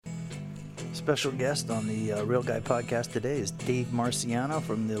Special guest on the Real Guy podcast today is Dave Marciano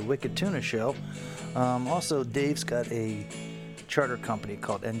from the Wicked Tuna Show. Also, Dave's got a charter company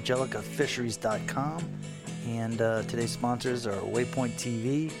called AngelicaFisheries.com. And today's sponsors are Waypoint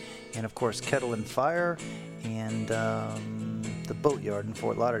TV and, of course, Kettle and Fire and the Boatyard in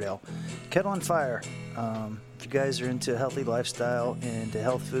Fort Lauderdale. Kettle and Fire, if you guys are into a healthy lifestyle and into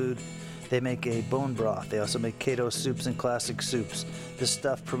health food, they make a bone broth. They also make keto soups and classic soups. This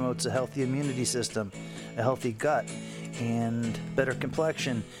stuff promotes a healthy immunity system, a healthy gut, and better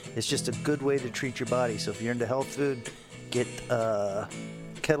complexion. It's just a good way to treat your body. So if you're into health food, get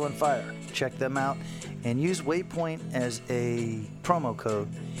Kettle and Fire. Check them out and use Waypoint as a promo code,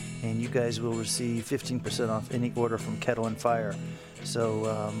 and you guys will receive 15% off any order from Kettle and Fire.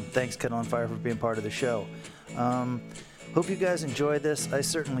 So thanks, Kettle and Fire, for being part of the show. Hope you guys enjoyed this. I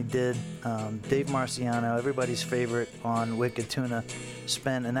certainly did. Dave Marciano, everybody's favorite on Wicked Tuna,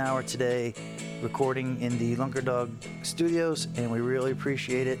 spent an hour today recording in the Lunker Dog Studios, and we really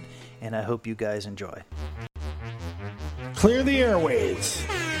appreciate it, and I hope you guys enjoy. Clear the airways.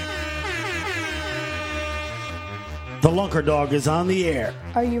 The Lunker Dog is on the air.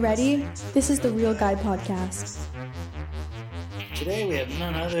 Are you ready? This is the Real Guy Podcast. Today we have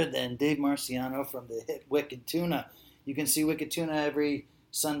none other than Dave Marciano from the hit Wicked Tuna. You can see Wicked Tuna every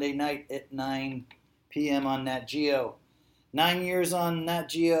Sunday night at 9 p.m. on Nat Geo. 9 years on Nat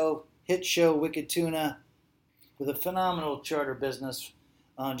Geo, hit show Wicked Tuna with a phenomenal charter business.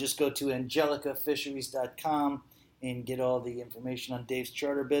 Just go to AngelicaFisheries.com and get all the information on Dave's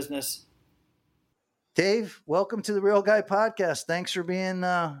charter business. Dave, welcome to the Real Guy Podcast. Thanks for being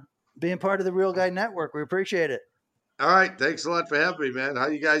part of the Real Guy Network. We appreciate it. All right. Thanks a lot for having me, man. How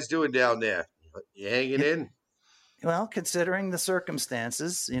you guys doing down there? You hanging in? Well, considering the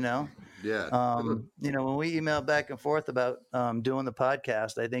circumstances, Yeah. when we emailed back and forth about doing the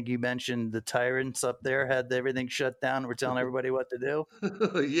podcast, I think you mentioned the tyrants up there had everything shut down. We're telling everybody what to do.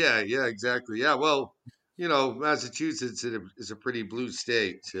 Yeah, exactly. Yeah, well, Massachusetts is a pretty blue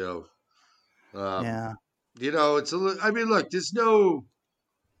state, so Yeah. it's look, I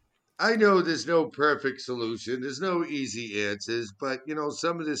know there's no perfect solution. There's no easy answers, but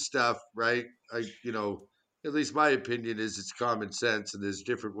some of this stuff, right? At least my opinion is it's common sense, and there's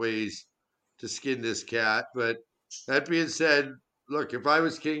different ways to skin this cat. But that being said, look, if I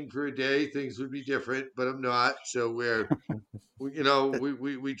was king for a day, things would be different, but I'm not. So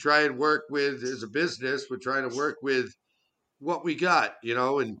we try and work with, as a business, we're trying to work with what we got,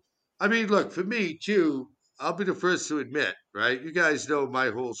 and look, for me too, I'll be the first to admit, right? You guys know my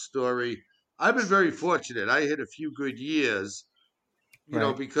whole story. I've been very fortunate. I hit a few good years,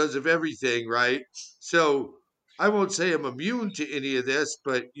 Right. because of everything, right? So I won't say I'm immune to any of this,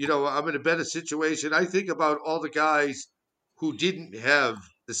 but I'm in a better situation. I think about all the guys who didn't have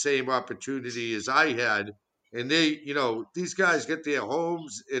the same opportunity as I had, and these guys get their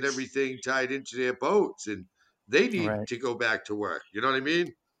homes and everything tied into their boats, and they need Right. to go back to work. You know what I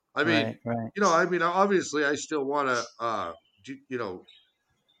mean? Right. Obviously I still want to,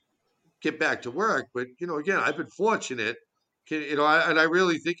 get back to work, but again, I've been fortunate. And I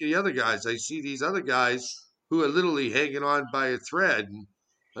really think of the other guys. I see these other guys who are literally hanging on by a thread. And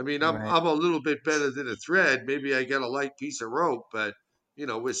Right. I'm a little bit better than a thread. Maybe I get a light piece of rope, but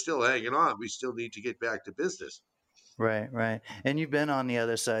we're still hanging on. We still need to get back to business. Right. And you've been on the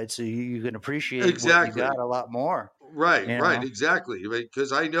other side, so you can appreciate what you Exactly. got a lot more. Right. You Right. know? Exactly.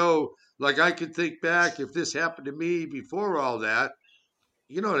 Because I know, like, I could think back if this happened to me before all that.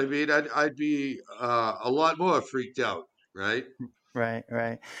 You know what I mean? I'd be a lot more freaked out. Right. Right.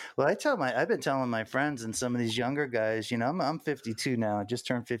 Well, I've been telling my friends and some of these younger guys, I'm 52 now. I just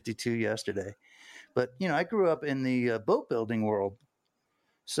turned 52 yesterday. But, I grew up in the boat building world.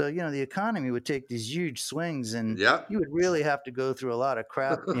 So, the economy would take these huge swings, and Yep. you would really have to go through a lot of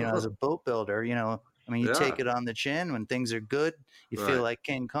crap, as a boat builder. You Yeah. take it on the chin when things are good. You feel Right. like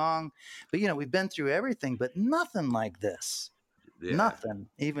King Kong. But, we've been through everything, but nothing like this. Yeah. Nothing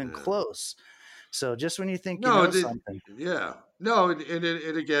even Yeah. close. So just when you think No, something. yeah. No, and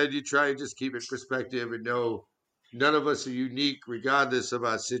again, you try and just keep it perspective and know none of us are unique regardless of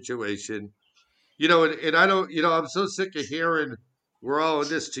our situation. And I don't, I'm so sick of hearing we're all in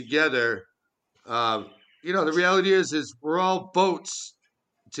this together. Um, the reality is we're all boats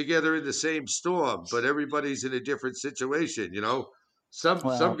together in the same storm, but everybody's in a different situation, Some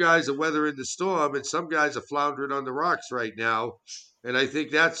Well, guys are weathering the storm and some guys are floundering on the rocks right now. And I think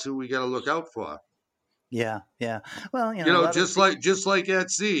that's who we got to look out for. yeah. Well, a lot of Just like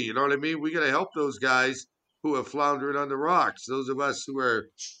at sea, you know what I mean? We got to help those guys who are floundering on the rocks. Those of us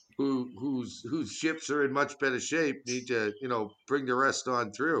whose ships are in much better shape need to, bring the rest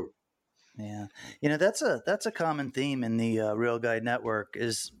on through. Yeah, that's a common theme in the Real Guy Network.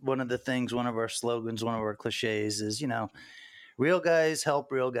 Is one of the things, one of our slogans, one of our cliches is real guys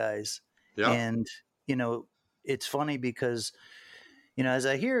help real guys, Yeah. and you know it's funny because as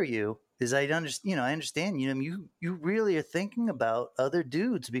I hear you, is I understand, I understand, you really are thinking about other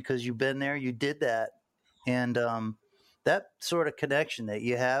dudes because you've been there, you did that, and that sort of connection that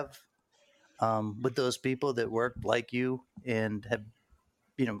you have with those people that work like you and have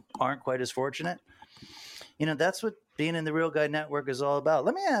aren't quite as fortunate. That's what being in the Real Guy Network is all about.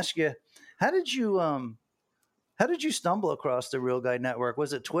 Let me ask you, how did you how did you stumble across the Real Guy Network?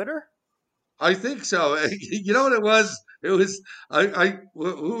 Was it Twitter? I think so. You know what it was? It was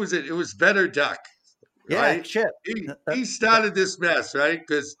who was it? It was Better Duck, Yeah, right? shit. He started this mess, right?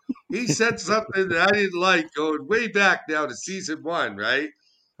 Because he said something that I didn't like going way back now to season one, right?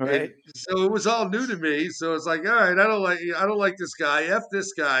 And Right. so it was all new to me. So it's like, all right, I don't like this guy. F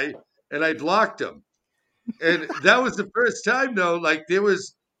this guy, and I blocked him. And that was the first time, though. Like there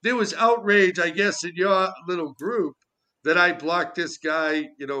was outrage, I guess, in your little group that I blocked this guy.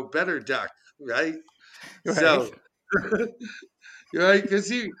 Better Duck, right? Right. So, right, because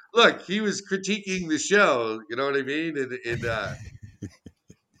he was critiquing the show. You know what I mean? And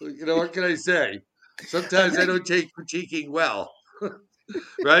what can I say? I Sometimes I think don't take critiquing well,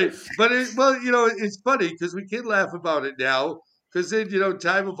 right? But it's funny because we can laugh about it now. Because then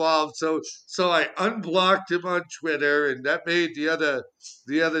time evolved, so I unblocked him on Twitter, and that made the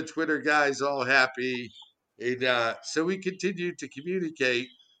other Twitter guys all happy, and so we continued to communicate,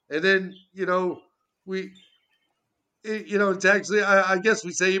 and then we it's actually, I guess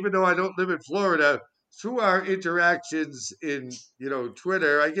we say, even though I don't live in Florida, through our interactions in,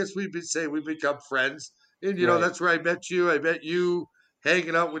 Twitter, I guess we become friends. And, right. that's where I met you. I met you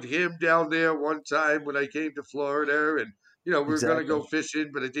hanging out with him down there one time when I came to Florida. And, we were going to Exactly. go fishing,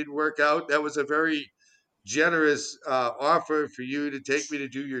 but it didn't work out. That was a very generous offer for you to take me to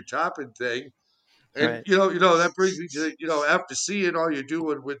do your topping thing. And, Right. that brings me to, after seeing all you're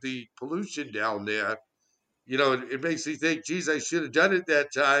doing with the pollution down there, it makes me think, geez, I should have done it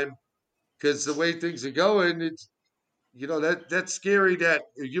that time because the way things are going, it's that's scary that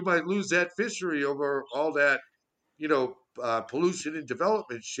you might lose that fishery over all that pollution and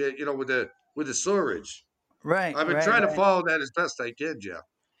development shit. With the storage. Right. I've been Right. trying to Right. follow that as best I can, Jeff.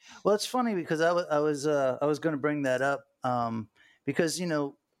 Well, it's funny because I was going to bring that up because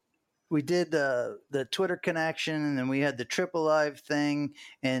we did the Twitter connection and then we had the Triple Live thing.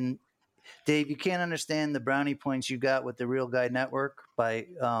 And Dave, you can't understand the brownie points you got with the Real Guy Network by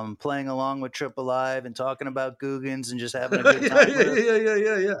playing along with Triple Live and talking about Googans and just having a good time Yeah, with us. yeah, yeah, yeah,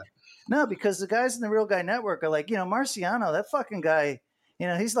 yeah, yeah. No, because the guys in the Real Guy Network are like, Marciano, that fucking guy,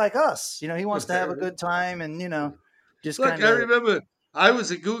 he's like us. He wants to have a good time and, just Look, kind I of. remember I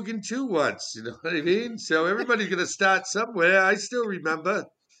was a Guggen too once. You know what I mean? So everybody's gonna start somewhere. I still remember.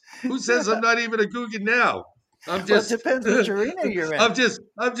 Who says I'm not even a Guggen now? I'm Well, it just, depends which arena you're in. I'm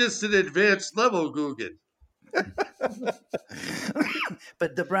just an advanced level Guggen.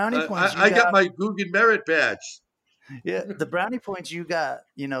 But the brownie points you I got got, my Guggen merit badge. yeah, the brownie points you got,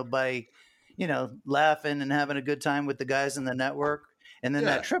 by, laughing and having a good time with the guys in the network. And then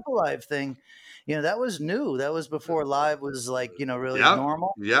that Yeah, Triple Live thing, that was new. That was before live was like, really yeah,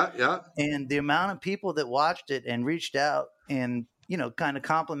 normal. yeah, yeah. And the amount of people that watched it and reached out and, kind of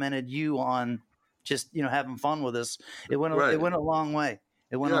complimented you on just, having fun with us. It Right. went a long way.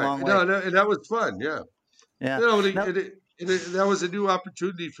 It went a Yeah. long way. No, no, and that was fun. Yeah. Yeah. Now, That was a new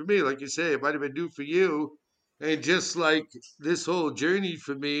opportunity for me. Like you say, it might have been new for you. And just like this whole journey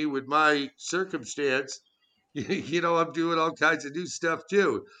for me with my circumstance, I'm doing all kinds of new stuff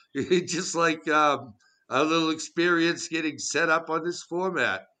too. Just like a little experience getting set up on this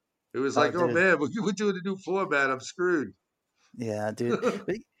format. It was oh, like, oh dude. man, we're doing a new format. I'm screwed. Yeah, dude.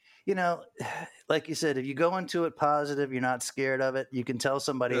 But like you said, if you go into it positive, you're not scared of it. You can tell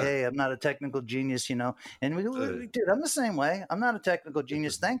somebody, Yeah. "Hey, I'm not a technical genius," And Uh, dude, I'm the same way. I'm not a technical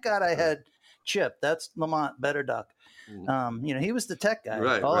genius. Thank God I had Chip. That's Lamont Better Duck. mhm. He was the tech guy.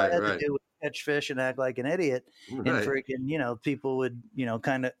 Right, All I right, had to right, do was catch fish and act like an idiot, and right. freaking, people would,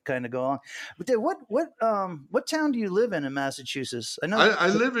 kind of go on. But dude, what town do you live in Massachusetts? I know. I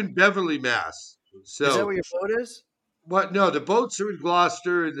live in Beverly, Mass. Is that where So your boat is? what? No, the boats are in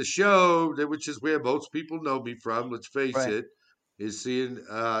Gloucester, and the show, which is where most people know me from. Let's face Right. it, is seeing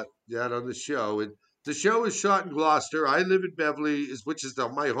that on the show. And the show is shot in Gloucester. I live in Beverly, which is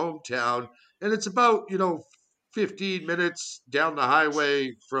my hometown, and it's about 15 minutes down the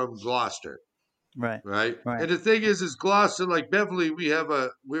highway from Gloucester. Right. Right. Right. And the thing is Gloucester, like Beverly,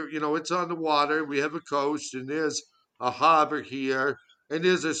 we're it's on the water. We have a coast, and there's a harbor here. and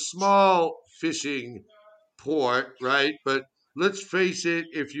there's a small fishing port, right? But let's face it,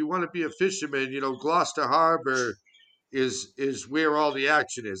 if you want to be a fisherman, Gloucester Harbor is where all the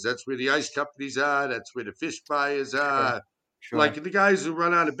action is. That's where the ice companies are. That's where the fish buyers Sure. are. Sure. Like the guys who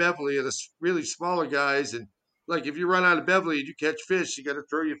run out of Beverly are the really smaller guys. And like if you run out of Beverly and you catch fish, you got to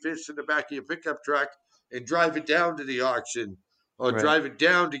throw your fish in the back of your pickup truck and drive it down to the auction or Right. drive it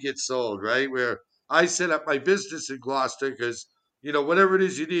down to get sold, right? Where I set up my business in Gloucester because, whatever it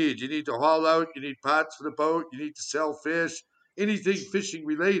is you need to haul out, you need parts for the boat, you need to sell fish, anything fishing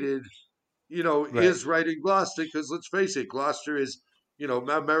related, Right. is right in Gloucester because let's face it, Gloucester is,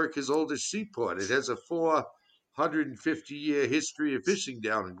 America's oldest seaport. It has a 450-year history of fishing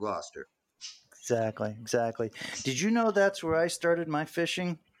down in Gloucester. Exactly. Exactly. Did you know that's where I started my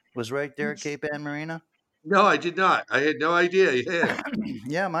fishing? Was right there at Cape Ann Marina. No, I did not. I had no idea. Yeah.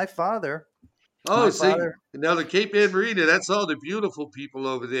 Yeah, my father. Oh, My see, father. now the Cape Ann Marina, that's all the beautiful people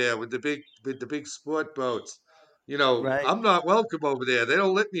over there with the big sport boats. Right. I'm not welcome over there. They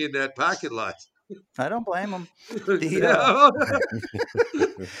don't let me in that parking lot. I don't blame him. The Yeah.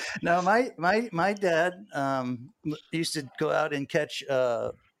 No, my dad used to go out and catch.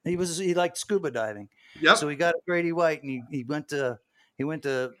 He liked scuba diving, Yep. so he got a Grady White, and he went to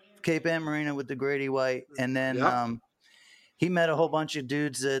Cape Ann Marina with the Grady White, and then Yep. he met a whole bunch of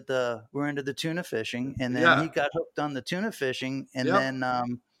dudes that were into the tuna fishing, and then Yeah. he got hooked on the tuna fishing, and Yep.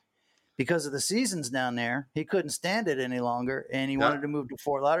 then because of the seasons down there, he couldn't stand it any longer, and he wanted Yep. to move to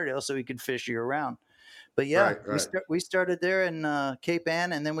Fort Lauderdale so he could fish year round. But yeah, Right. we started there in Cape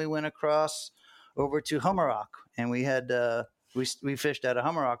Ann, and then we went across over to Hummerock, and we had we fished out of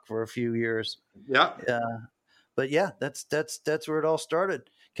Hummerock for a few years. Yep. But yeah, that's where it all started.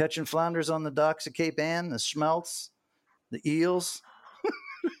 Catching flounders on the docks of Cape Ann, the smelts, the eels.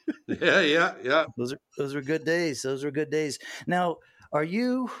 Yeah. Those were good days. Those were good days. Now,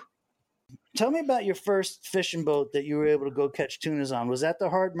 tell me about your first fishing boat that you were able to go catch tunas on. Was that the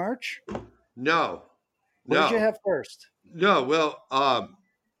Hard Merch? No. What did you No. have first? No. Well, I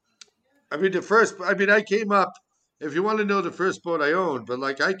came up, if you want to know the first boat I owned, but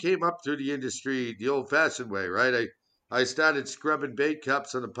like I came up through the industry the old fashioned way, right? I started scrubbing bait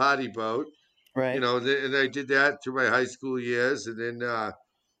cups on a potty boat, Right. and I did that through my high school years. And then,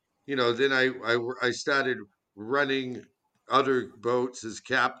 then I started running other boats as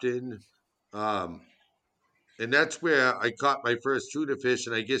captain. Um, and that's where I caught my first tuna fish,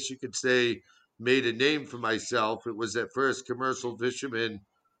 and I guess you could say made a name for myself. It was that first commercial fisherman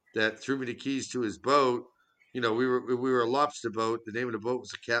that threw me the keys to his boat. We were a lobster boat. The name of the boat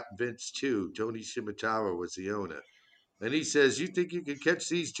was Captain Vince Two. Tony Shimatara was the owner, and he says, "You think you can catch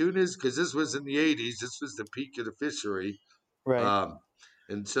these tunas? Because this was in the '80s. This was the peak of the fishery." Right. Um,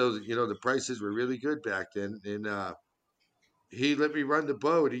 and so the prices were really good back then, and he let me run the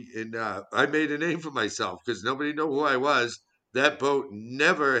boat. And I made a name for myself because nobody knew who I was. That boat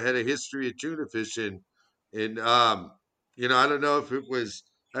never had a history of tuna fishing, and I don't know if it was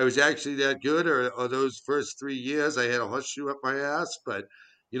I was actually that good or those first 3 years I had a horseshoe up my ass. But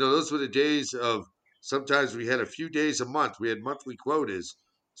those were the days of sometimes we had a few days a month. We had monthly quotas,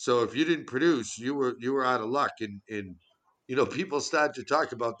 so if you didn't produce, you were out of luck. And people started to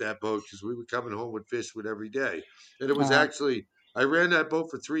talk about that boat because we were coming home with fish with every day. And it was Uh-huh. actually, I ran that boat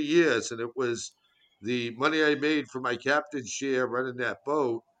for 3 years, and it was the money I made for my captain's share running that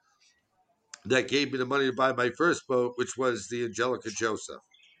boat that gave me the money to buy my first boat, which was the Angelica Joseph.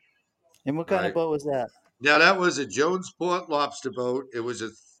 And what kind of Right boat was that? now, that was a Jonesport lobster boat. It was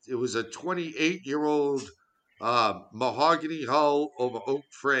a 28-year-old mahogany hull over oak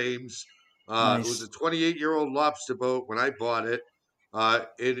frames. It was a Nice. 28-year-old lobster boat when I bought it.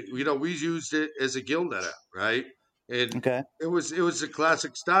 And we used it as a gill netter, right? And Okay. it was a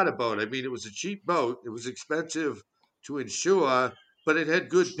classic starter boat. I mean, it was a cheap boat. It was expensive to insure, but it had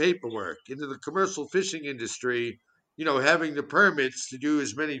good paperwork. Into the commercial fishing industry, having the permits to do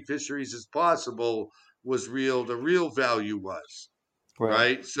as many fisheries as possible was real. The real value was Right.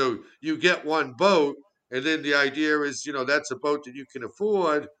 right. So you get one boat, and then the idea is, that's a boat that you can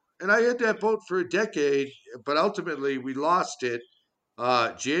afford. And I had that boat for a decade, but ultimately we lost it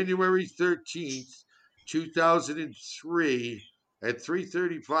January 13th, 2003 at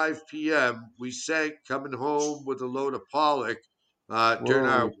 3:35 p.m. We sank coming home with a load of pollock during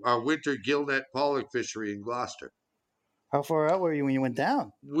our, Whoa. our winter gillnet pollock fishery in Gloucester. How far out were you when you went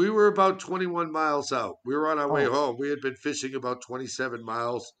down? We were about 21 miles out. We were on our way Oh, home. We had been fishing about 27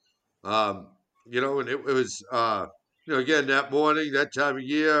 miles. And it was, again, that morning, that time of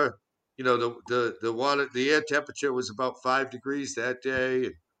year, the water, the air temperature was about 5 degrees that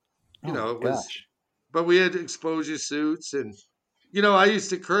day. And, oh my it was, gosh. but we had exposure suits and, I used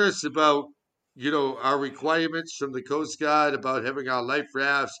to curse about, our requirements from the Coast Guard about having our life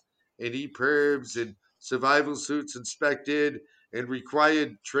rafts and EPIRBs and survival suits inspected and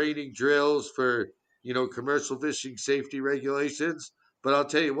required training drills for, commercial fishing safety regulations. But I'll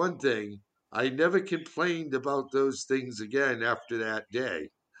tell you one thing, I never complained about those things again after that day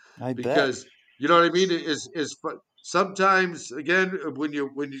I bet. because you know what I mean. Sometimes again when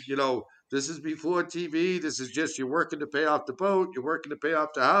this is before TV. This is just you're working to pay off the boat. You're working to pay off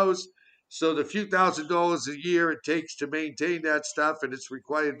the house. So the few $1,000s a year it takes to maintain that stuff, and it's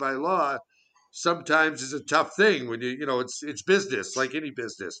required by law. Sometimes is a tough thing when it's business like any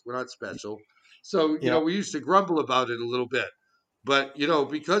business. We're not special. So Yep. we used to grumble about it a little bit, but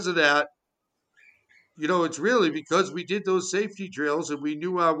because of that, it's really because we did those safety drills and we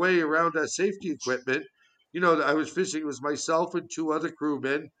knew our way around our safety equipment. I was fishing, it was myself and two other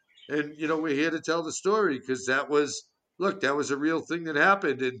crewmen. And, we're here to tell the story because that was a real thing that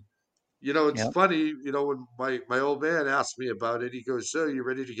happened. And, it's Yep. funny, when my old man asked me about it, he goes, "So you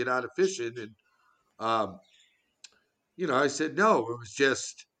ready to get out of fishing?" And, um, I said, no, it was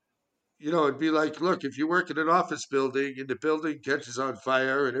just, it'd be like, look, if you work in an office building and the building catches on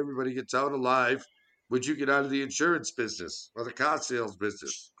fire and everybody gets out alive, would you get out of the insurance business or the car sales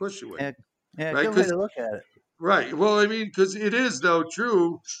business? Of course you would, Yeah. Yeah. right? Good way Because to look at it. right, well, I mean, because it is though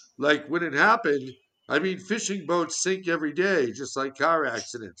true. Like when it happened, I mean, fishing boats sink every day, just like car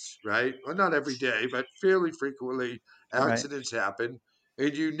accidents, right? Well, not every day, but fairly frequently, Right. accidents happen,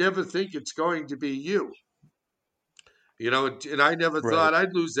 and you never think it's going to be you. And I never Right. thought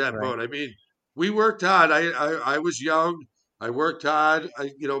I'd lose that Right. boat. I mean, we worked hard. I was young. I worked hard.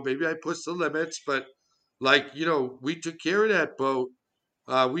 Maybe I pushed the limits, but like, we took care of that boat.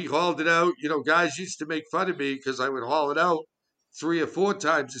 We hauled it out. Guys used to make fun of me because I would haul it out 3 or 4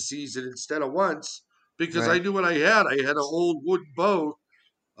 times a season instead of once because I Right. knew what I had. I had an old wooden boat,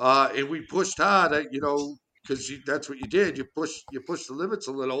 and we pushed hard. Because that's what you did. You push the limits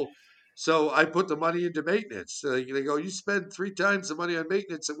a little. So I put the money into maintenance. They go, you spend 3 times the money on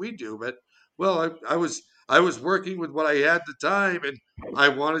maintenance that we do, but well, I was working with what I had at the time, and I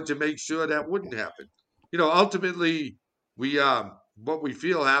wanted to make sure that wouldn't happen. Ultimately, we what we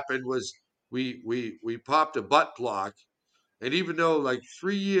feel happened was we popped a butt block, and even though like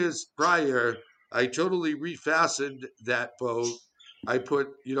 3 years prior, I totally refastened that boat.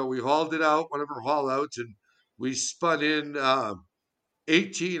 We hauled it out, one of our haul outs, and we spun in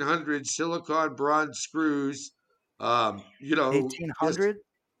 1800 silicon bronze screws. Just 1800.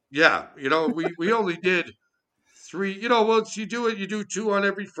 yeah, we only did three. Once you do it, you do two on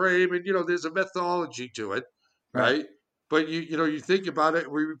every frame, and there's a methodology to it, Right. right? But you think about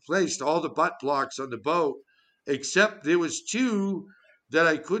it, we replaced all the butt blocks on the boat, except there was two that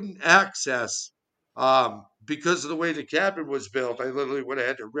I couldn't access because of the way the cabin was built. I literally would have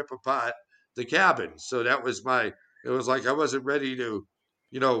had to rip apart the cabin. So that was it was like I wasn't ready to,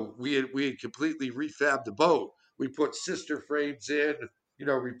 we had completely refabbed the boat. We put sister frames in,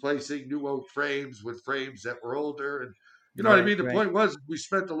 replacing new oak frames with frames that were older. And you know what I Right. mean? The Right. point was we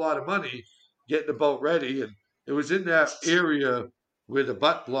spent a lot of money getting the boat ready. And it was in that area where the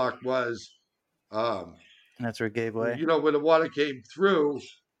butt block was, um, That's where it gave way. where the water came through,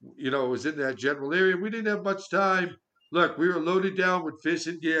 it was in that general area. We didn't have much time. Look, we were loaded down with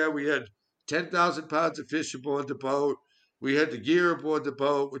fishing gear. We had 10,000 pounds of fish aboard the boat. We had the gear aboard the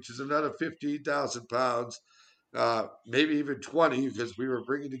boat, which is another 15,000 pounds, maybe even 20 because we were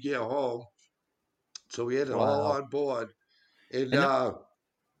bringing the gear home. So we had it all Wow. on board. And, And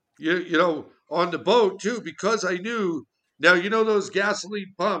on the boat too, because I knew now, those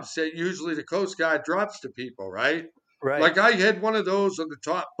gasoline pumps that usually the Coast Guard drops to people, right? right. Like I had one of those on the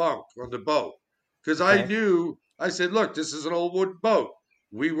top bunk on the boat because I Okay. knew, I said, look, this is an old wooden boat.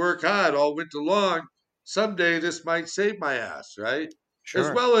 We work hard all winter long. Someday this might save my ass, right?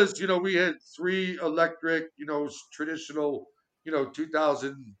 As Sure. well as, we had three electric, traditional,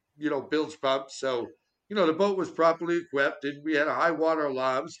 2000, bilge pumps. So, the boat was properly equipped and we had a high water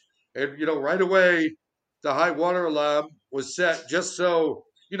alarms. And, right away, the high water alarm was set just so,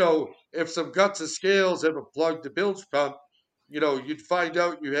 if some guts of scales ever plugged the bilge pump, you'd find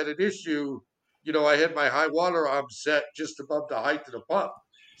out you had an issue. I had my high water arm set just above the height of the pump.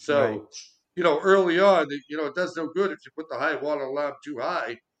 Right. So, early on, it does no good if you put the high water alarm too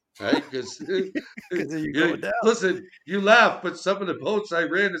high, right? Because Because you're going down. listen, you laugh, but some of the boats I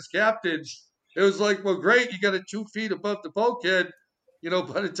ran as captain, it was like, well, great, you got it 2 feet above the bulkhead.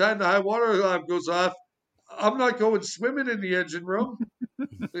 By the time the high water alarm goes off, I'm not going swimming in the engine room,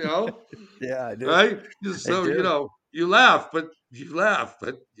 you know, Yeah, I do. right? I So, do. you laugh, but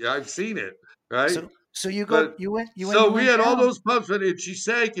yeah, I've seen it, right? So So you But we went had all down. those pumps, and she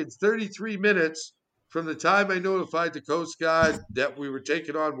sank in 33 minutes from the time I notified the Coast Guard that we were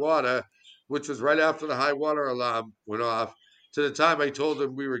taking on water, which was right after the high water alarm went off, to the time I told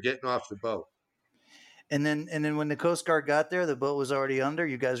them we were getting off the boat. And then when the Coast Guard got there, the boat was already under.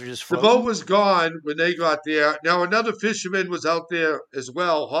 You guys were just The boat floating. was gone when they got there. Now another fisherman was out there as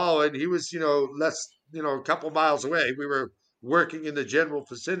well, hauling. He was, a couple miles away. We were working in the general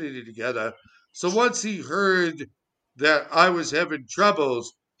vicinity together. So once he heard that I was having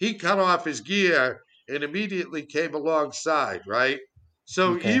troubles, he cut off his gear and immediately came alongside, right?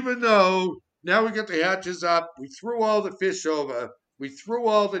 So Okay. even though now we got the hatches up, we threw all the fish over, we threw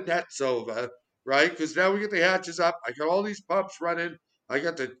all the nets over, right? Because now we get the hatches up. I got all these pumps running. I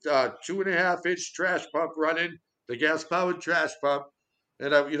got the 2.5 inch trash pump running, the gas powered trash pump,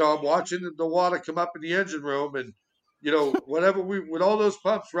 and I'm watching the water come up in the engine room, and whatever with all those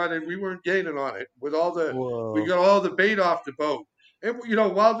pumps running, we weren't gaining on it. We Whoa. got all the bait off the boat, and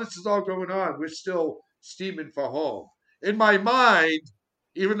while this is all going on, we're still steaming for home. In my mind,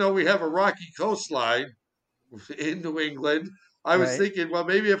 even though we have a rocky coastline in New England, I was Right. thinking, well,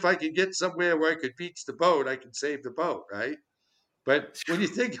 maybe if I could get somewhere where I could beach the boat, I can save the boat, right? But when you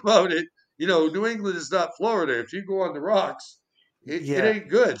think about it, New England is not Florida. If you go on the rocks, it Yeah. ain't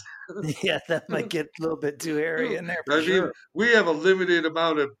good. Yeah, that might get a little bit too hairy in there for I mean, sure. we have a limited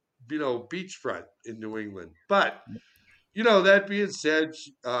amount of, beachfront in New England. But, that being said,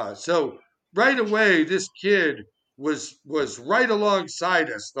 so right away, this kid was right alongside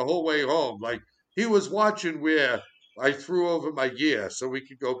us the whole way home. Like he was watching where I threw over my gear so we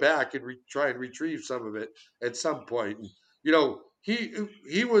could go back and try and retrieve some of it at some point. And,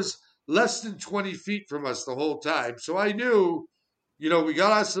 he was less than 20 feet from us the whole time. So I knew, we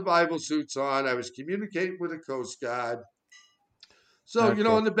got our survival suits on. I was communicating with the Coast Guard. So,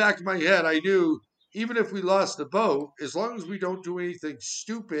 Okay. in the back of my head, I knew even if we lost the boat, as long as we don't do anything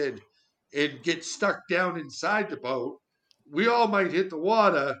stupid and get stuck down inside the boat, we all might hit the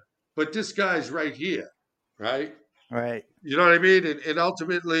water, but this guy's right here, right? Right. You know what I mean? And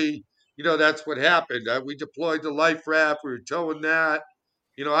ultimately, that's what happened. We deployed the life raft. We were towing that.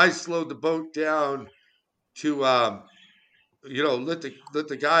 I slowed the boat down to, let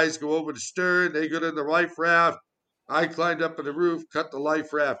the guys go over the stern. They got in the life raft. I climbed up on the roof, cut the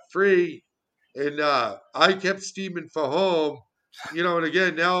life raft free, and I kept steaming for home. And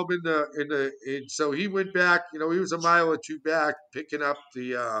again, now I'm and so he went back. He was a mile or two back, picking up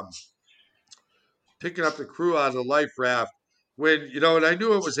the crew out of the life raft. When and I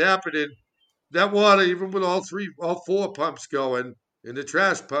knew it was happening. That water, even with all four pumps going, and the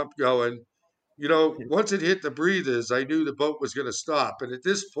trash pump going, once it hit the breathers, I knew the boat was going to stop. And at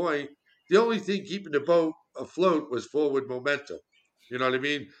this point, the only thing keeping the boat afloat was forward momentum. You know what I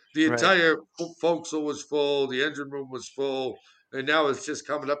mean? The Right. entire forecastle was full, the engine room was full, and now it's just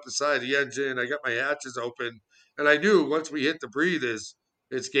coming up the side of the engine. I got my hatches open, and I knew once we hit the breathers,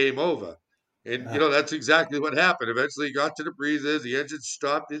 it's game over. And Uh, that's exactly what happened. Eventually, got to the breathers, the engine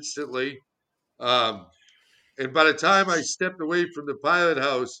stopped instantly. Um, and by the time I stepped away from the pilot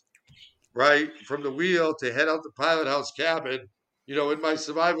house, right, from the wheel to head out the pilot house cabin, in my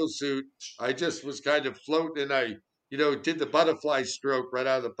survival suit, I just was kind of floating and I, did the butterfly stroke right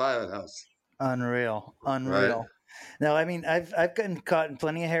out of the pilot house. Unreal. Right. Unreal. Now, I mean, I've gotten caught in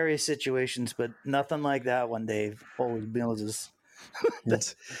plenty of hairy situations, but nothing like that one, Dave. Holy Moses.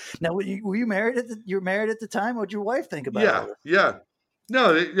 That's now. Were you married you were married at the time? What'd your wife think about all Yeah. this? Yeah.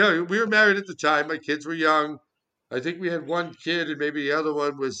 No, we were married at the time. My kids were young. I think we had one kid and maybe the other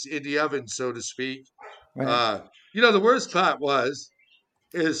one was in the oven, so to speak. Right. Uh, the worst part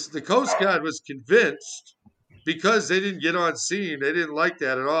is the Coast Guard was convinced because they didn't get on scene, they didn't like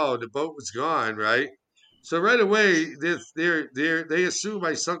that at all. The boat was gone, right? So right away, they assume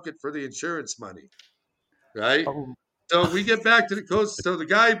I sunk it for the insurance money, right? Oh, So we get back to the coast. So the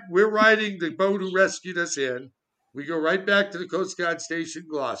guy we're riding the boat who rescued us in. We go right back to the Coast Guard station,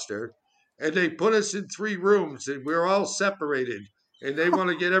 Gloucester, and they put us in 3 rooms, and we're all separated. And they want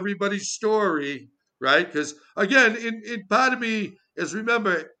to get everybody's story, right? Because again, in part of me is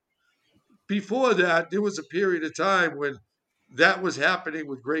remember before that, there was a period of time when that was happening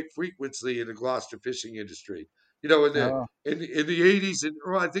with great frequency in the Gloucester fishing industry. In the oh, in the 80s and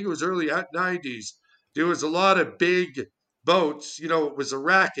I think it was early 90s, there was a lot of big boats. It was a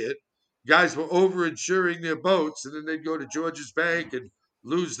racket. Guys were over insuring their boats, and then they'd go to George's Bank and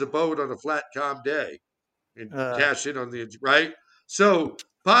lose the boat on a flat, calm day and uh, cash in on the right. So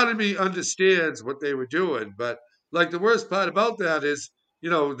part of me understands what they were doing, but like the worst part about that is,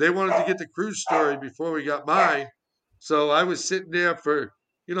 they wanted to get the cruise story before we got mine. So I was sitting there for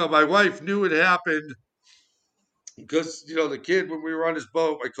my wife knew it happened because, the kid, when we were on his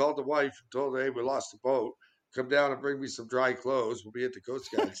boat, I called the wife and told her, hey, we lost the boat. Come down and bring me some dry clothes. We'll be at the Coast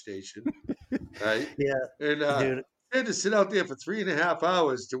Guard station. Right. Yeah, And dude. they had to sit out there for 3.5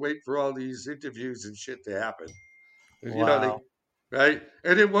 hours to wait for all these interviews and shit to happen. And, Wow. right.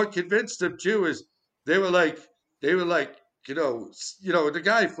 And then what convinced them too is they were like, they were like, the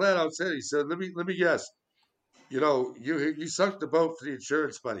guy flat out said, he said, let me guess, you sunk the boat for the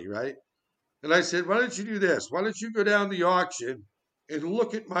insurance money, right? And I said, why don't you do this? Why don't you go down the auction and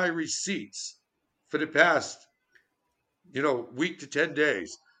look at my receipts for the past, week to 10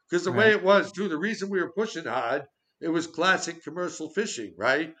 days? Because the way Right. it was, too, the reason we were pushing hard, it was classic commercial fishing,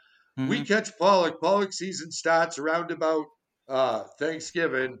 right? We Mm-hmm. catch pollock. Pollock season starts around about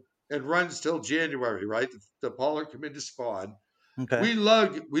Thanksgiving and runs till January, right? The pollock come into spawn. Okay. We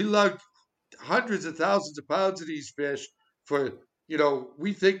lug hundreds of thousands of pounds of these fish for,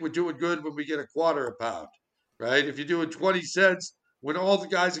 we think we're doing good when we get a quarter a pound, right? If you're doing 20 cents, when all the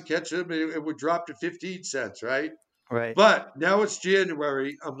guys are catching them, it would drop to 15 cents, right? Right. But now it's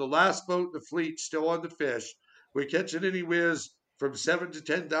January. I'm the last boat in the fleet still on the fish. We're catching anywheres from 7 to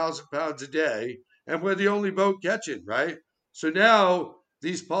 10,000 pounds a day, and we're the only boat catching, right? So now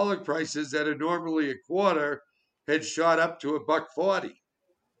these pollock prices that are normally a quarter had shot up to $1.40,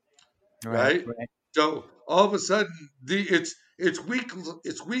 Right. right? Right. So all of a sudden, it's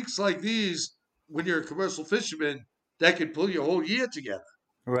weeks like these when you're a commercial fisherman that can pull your whole year together,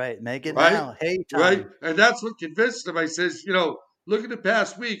 Right. Make it right? now. Hey, Right, time. and that's what convinced him. I says, look at the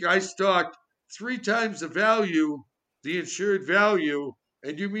past week. I stocked 3 times the value, the insured value,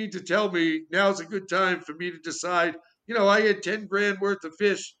 and you mean to tell me now's a good time for me to decide? I had 10 grand worth of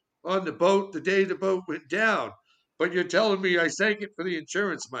fish on the boat the day the boat went down, but you're telling me I sank it for the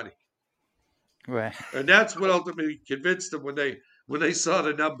insurance money. Right. And that's what ultimately convinced them when they saw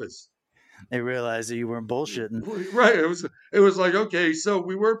the numbers. They realized that you weren't bullshitting. Right. It was like, okay, so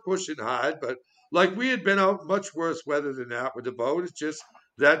we were pushing hard, but like we had been out much worse weather than that with the boat. It's just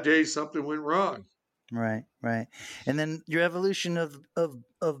that day something went wrong. Right. Right. And then your evolution of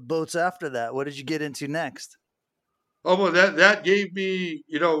boats after that. What did you get into next? Oh well, that gave me,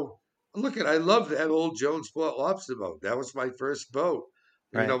 look at I love that old Jones Sport lobster boat. That was my first boat.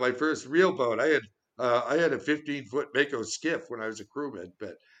 Right. My first real boat. I had a 15-foot Mako skiff when I was a crewman,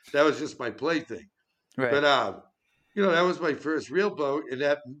 but that was just my plaything. Right. But that was my first real boat, and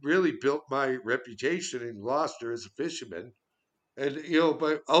that really built my reputation in Gloucester as a fisherman. And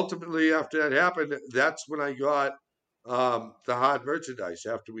but ultimately, after that happened, that's when I got the hard merchandise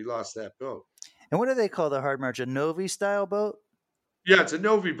after we lost that boat. And what do they call the hard merch? A Novi style boat? Yeah, it's a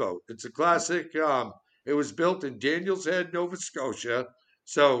Novi boat. It's a classic. It was built in Daniels Head, Nova Scotia.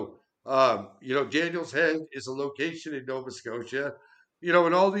 So, Daniels Head is a location in Nova Scotia.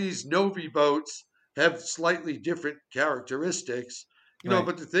 And all these Novi boats have slightly different characteristics. Right.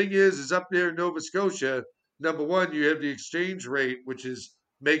 But the thing is up there in Nova Scotia, number one, you have the exchange rate, which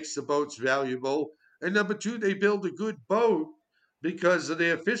makes the boats valuable, and number two, they build a good boat because of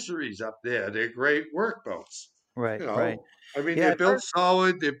their fisheries up there. They're great work boats. Right. You Right. know, I mean, Yeah, they're I've heard. built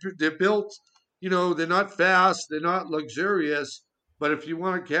solid. They're built. They're not fast. They're not luxurious. But if you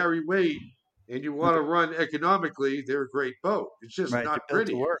want to carry weight and you want to run economically, they're a great boat. It's just Right. They're not built to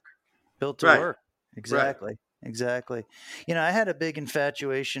pretty. work. Built to Right. work. Right. Exactly. Exactly. I had a big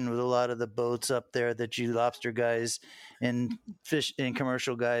infatuation with a lot of the boats up there that you lobster guys and fish and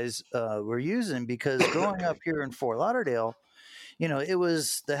commercial guys were using because growing up here in Fort Lauderdale, it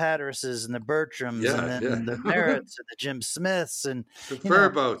was the Hatterases and the Bertrams and Yeah. Yeah. then the Merritts and the Jim Smiths and, The you fur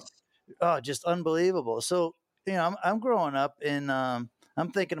know, boats. oh, just unbelievable. So, I'm growing up and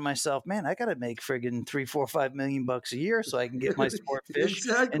I'm thinking to myself, man, I got to make friggin' 3, 4, $5 million a year so I can get my sport fish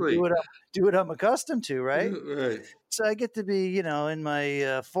and do Exactly. what I'm accustomed to, right? Right. So I get to be, in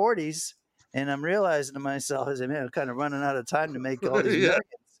my 40s, and I'm realizing to myself, I say, man, I'm kind of running out of time to make all these Yeah.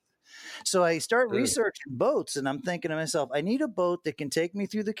 millions. So I start Right. researching boats, and I'm thinking to myself, I need a boat that can take me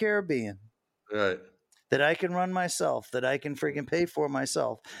through the Caribbean, Right. that I can run myself, that I can freaking pay for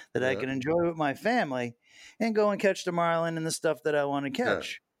myself, that I Yeah. can enjoy with my family, and go and catch the marlin and the stuff that I want to Yeah.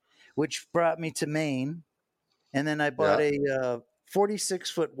 catch, which brought me to Maine. And then I bought Yeah. a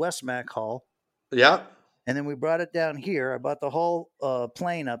 46-foot Westmac hull. Yeah. And then we brought it down here. I bought the whole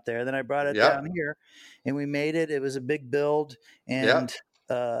plane up there. Then I brought it Yeah. down here, and we made it. It was a big build, Yeah. and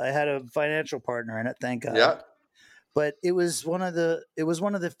I had a financial partner in it, thank God. Yeah. But it was one of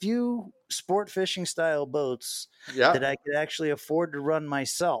the few sport fishing style boats that Yeah. I could actually afford to run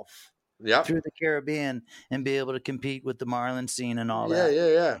myself Yeah. through the Caribbean and be able to compete with the marlin scene and all Yeah. that. Yeah.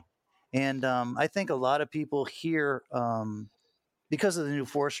 Yeah. And I think a lot of people here because of the new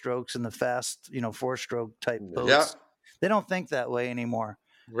four strokes and the fast, four stroke type Yeah. boats, they don't think that way anymore.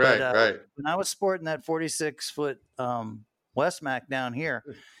 Right. But Right. when I was sporting that 46-foot Westmac down here,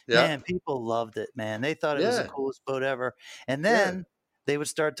 Yeah. man, people loved it, man. They thought it was the Yeah. coolest boat ever. And Yeah. then they would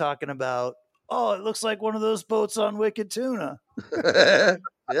start talking about, oh, it looks like one of those boats on Wicked Tuna.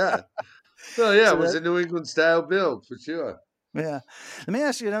 Yeah. Well, yeah, So it was a New England style build for sure. Yeah. Let me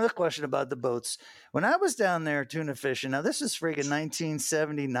ask you another question about the boats. When I was down there tuna fishing, now this is freaking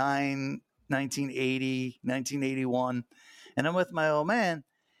 1979, 1980, 1981, and I'm with my old man.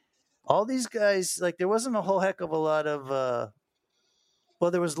 All these guys, like, there wasn't a whole heck of a lot of,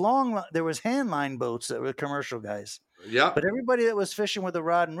 well, there was hand line boats that were commercial guys, Yeah. but everybody that was fishing with a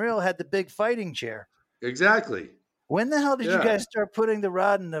rod and reel had the big fighting chair. Exactly. When the hell did you Yeah. guys start putting the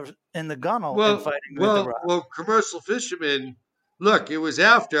rod in the gunnel and Well, fighting with the rod? well, commercial fishermen. Look, it was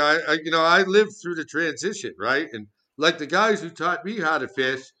after I lived through the transition, right? And like the guys who taught me how to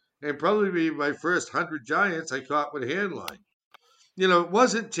fish, and probably my first 100 giants I caught with a hand line. It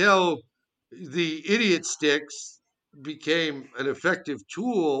wasn't till the idiot sticks became an effective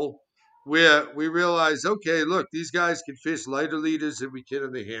tool where we realized, okay, look, these guys can fish lighter leaders than we can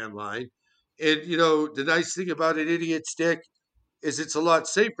on the hand line. And the nice thing about an idiot stick is it's a lot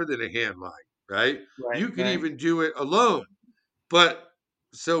safer than a hand line, right? Right, You could right. even do it alone. But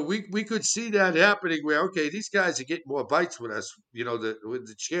so we could see that happening where, okay, these guys are getting more bites with us, with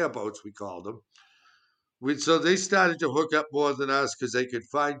the chair boats, we called them. So they started to hook up more than us because they could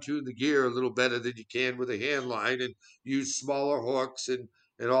fine tune the gear a little better than you can with a hand line and use smaller hooks and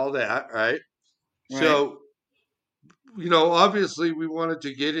all that, right? Right. So, obviously we wanted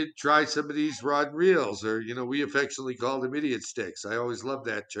to get it, try some of these rod and reels, or, we affectionately call them idiot sticks. I always love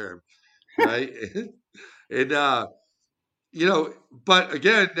that term, right? and, but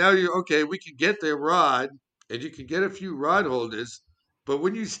again, now okay, we can get their rod and you can get a few rod holders. But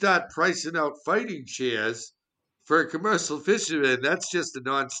when you start pricing out fighting chairs for a commercial fisherman, that's just a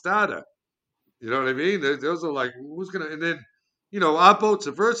non starter. You know what I mean? Those are like, who's going to, and then, our boats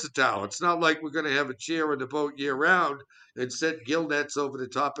are versatile. It's not like we're going to have a chair in the boat year round and set gill nets over the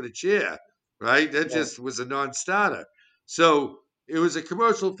top of the chair, right? That just was a non starter. So it was a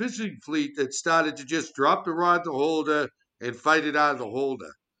commercial fishing fleet that started to just drop the rod in the holder and fight it out of the holder.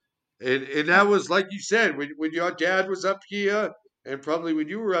 And that was, like you said, when your dad was up here, and probably when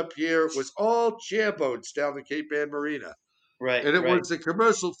you were up here, it was all chair boats down the Cape Ann Marina. Right, And it right. was the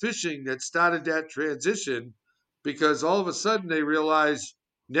commercial fishing that started that transition because all of a sudden they realized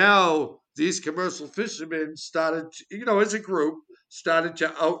now these commercial fishermen started, as a group, started to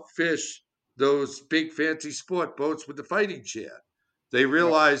outfish those big fancy sport boats with the fighting chair. They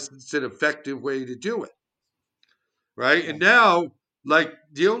realized it's an effective way to do it, right? And now, like,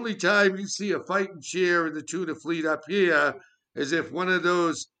 the only time you see a fighting chair in the tuna fleet up here is if one of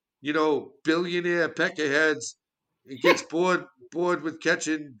those, billionaire peckerheads gets bored with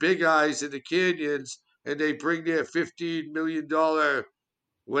catching big eyes in the canyons, and they bring their $15 million,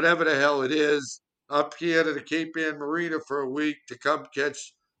 whatever the hell it is, up here to the Cape Ann Marina for a week to come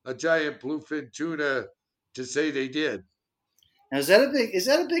catch a giant bluefin tuna to say they did. Now, is that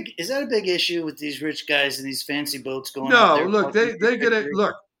a big issue with these rich guys and these fancy boats going No, out there? look, they get it.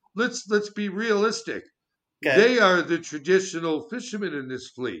 Look, let's be realistic. Okay. They are the traditional fishermen in this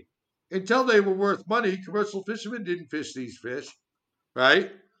fleet. Until they were worth money, commercial fishermen didn't fish these fish,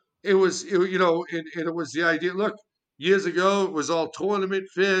 right? It was, and it was the idea. Look, years ago, it was all tournament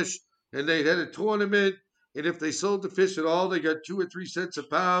fish, and they had a tournament, and if they sold the fish at all, they got 2 or 3 cents a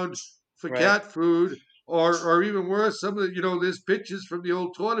pound for cat food, or even worse, some of the, there's pictures from the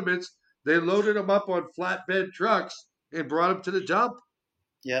old tournaments. They loaded them up on flatbed trucks and brought them to the dump.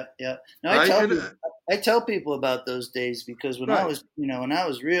 Yeah, yeah. No, Right? I tell people about those days because when I Right. was, when I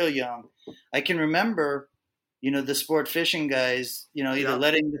was real young, I can remember, the sport fishing guys, either Yeah.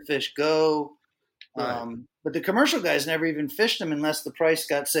 letting the fish go, Right. but the commercial guys never even fished them unless the price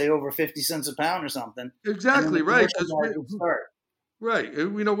got, say, over 50 cents a pound or something. Exactly, And then the right. commercial guys would start. Right.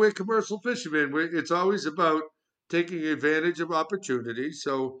 And, we're commercial fishermen. It's always about taking advantage of opportunities.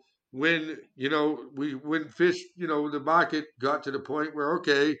 So when fish, the market got to the point where,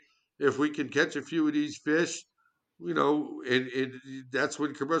 okay, if we can catch a few of these fish, and that's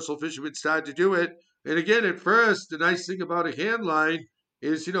when commercial fishermen started to do it. And again, at first, the nice thing about a hand line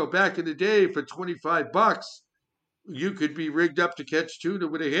is, back in the day for $25, you could be rigged up to catch tuna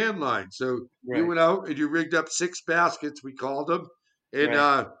with a hand line. So you Right. went out and you rigged up 6 baskets, we called them, and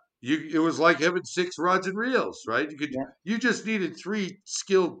Right. it was like having 6 rods and reels, right? Yeah. You just needed 3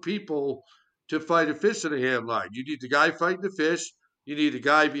 skilled people to fight a fish on a hand line. You need the guy fighting the fish, you need a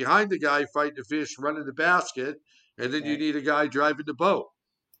guy behind the guy fighting the fish, running the basket, and then you Right. need a guy driving the boat.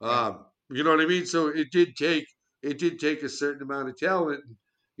 Right. You know what I mean? So it did take a certain amount of talent.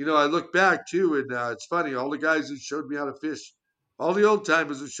 You know, I look back too, and it's funny. All the guys who showed me how to fish, all the old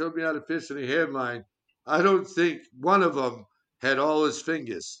timers who showed me how to fish in a hand line, I don't think one of them had all his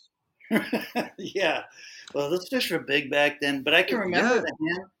fingers. Yeah. Well, those fish were big back then, but I can remember Yeah,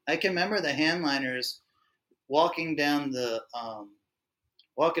 the hand liners walking down the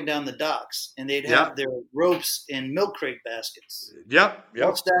docks, and they'd yeah, have their ropes in milk crate baskets, yep, all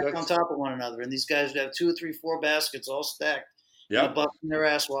yep. stacked on That's top of one another. And these guys would have 2 or 3, 4 baskets all stacked, yep. busting their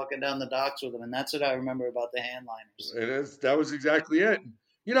ass walking down the docks with them. And that's what I remember about the hand liners. That was exactly it.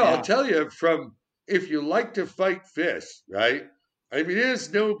 You know, I'll Yeah. tell you from if you like to fight fish, right? I mean,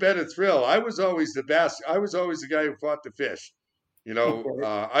 there's no better thrill. I was always the best. I was always the guy who fought the fish. You know, Okay.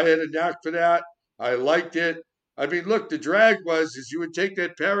 I had a knack for that. I liked it. I mean, look, the drag was is you would take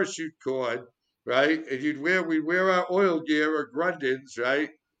that parachute cord, right, and we'd wear our oil gear or Grundens,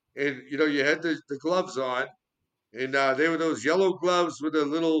 right, and you know you had the gloves on, and they were those yellow gloves with a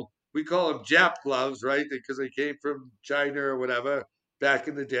little, we call them Jap gloves, right? Because they came from China or whatever back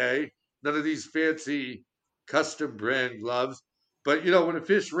in the day. None of these fancy custom brand gloves. But, you know, when a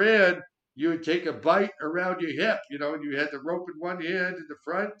fish ran, you would take a bite around your hip, you know, and you had the rope in one hand in the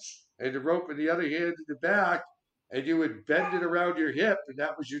front and the rope in the other hand in the back, and you would bend it around your hip, and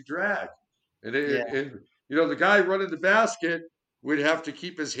that was your drag. Yeah. And you know, the guy running the basket would have to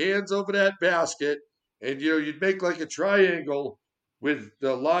keep his hands over that basket, and you know, you'd make like a triangle with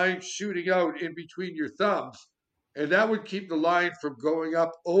the line shooting out in between your thumbs, and that would keep the line from going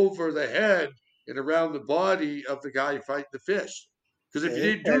up over the head and around the body of the guy fighting the fish. Because if you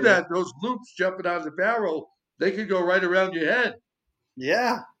didn't do Okay. that, those loops jumping out of the barrel, they could go right around your head.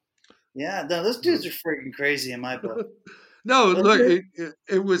 Yeah. Yeah. No, those dudes are freaking crazy in my book. No, look, Okay.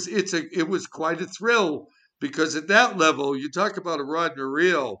 it was quite a thrill because at that level, you talk about a rod and a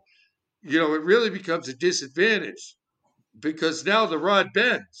reel, you know, it really becomes a disadvantage because now the rod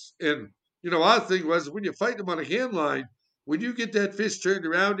bends. And, you know, our thing was when you fight them on a hand line, when you get that fish turned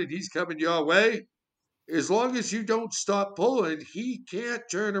around and he's coming your way, as long as you don't stop pulling, he can't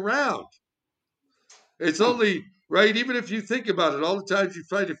turn around. It's only right, even if you think about it, all the times you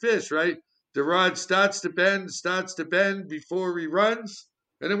fight a fish, right? The rod starts to bend before he runs.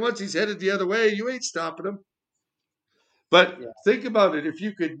 And then once he's headed the other way, you ain't stopping him. But Yeah. think about it. If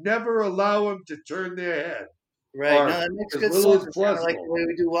you could never allow them to turn their head, Right. No, or that makes as good little sense. as It's kind of like the possible. way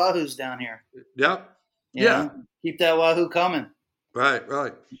we do wahoos down here. Yep. You Yeah. know, keep that wahoo coming. Right,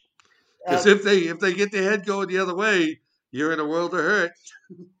 right. Because Uh, if they get their head going the other way, you're in a world of hurt.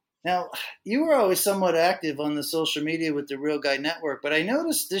 Now, you were always somewhat active on the social media with the Real Guy Network, but I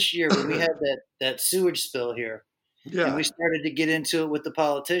noticed this year when we had that sewage spill here, and we Yeah. started to get into it with the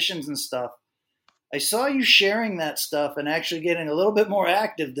politicians and stuff. I saw you sharing that stuff and actually getting a little bit more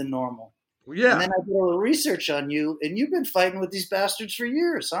active than normal. And Yeah. then I did a little research on you, and you've been fighting with these bastards for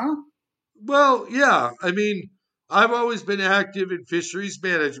years, huh? Well, yeah. I mean, I've always been active in fisheries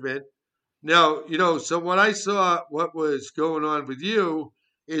management. Now, you know, so when I saw what was going on with you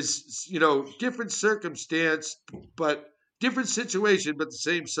is, you know, different circumstance, but different situation, but the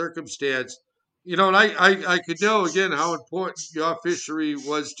same circumstance. You know, and I could know again how important your fishery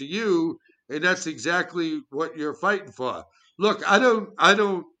was to you, and that's exactly what you're fighting for. Look, I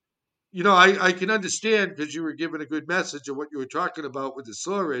don't, you know, I can understand because you were given a good message of what you were talking about with the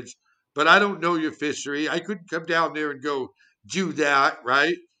storage, but I don't know your fishery. I couldn't come down there and go do that,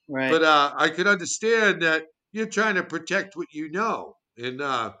 right? Right. But I could understand that you're trying to protect what you know. And,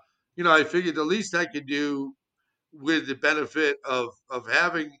 you know, I figured the least I could do with the benefit of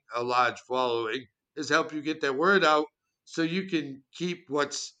having a large following is help you get that word out so you can keep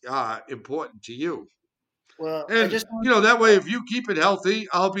what's important to you. Well, I And, just want you know, that way, if you keep it healthy,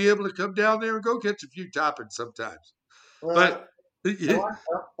 I'll be able to come down there and go catch a few toppings sometimes. well, But, I want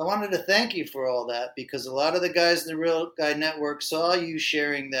I wanted to thank you for all that because a lot of the guys in the Real Guy Network saw you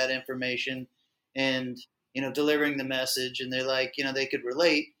sharing that information and delivering the message, and they're like they could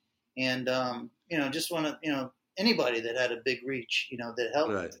relate, and just want to anybody that had a big reach that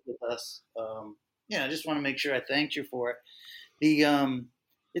helped right, with us. I just want to make sure I thanked you for it. The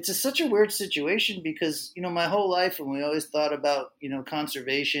It's such a weird situation because my whole life, and we always thought about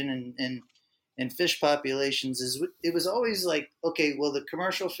conservation and fish populations, is it was always like, okay, well, the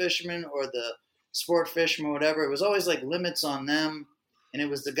commercial fishermen or the sport fishermen or whatever, it was always like limits on them, and it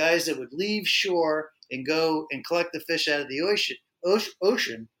was the guys that would leave shore and go and collect the fish out of the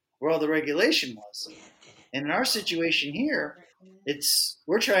ocean where all the regulation was. And in our situation here,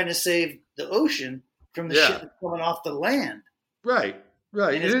 we're trying to save the ocean from the shit yeah, that's coming off the land. right,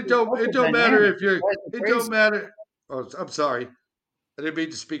 right. And And it's such it a don't matter dynamic. if It you're, drives me it don't crazy. matter. Oh, I'm sorry. I didn't mean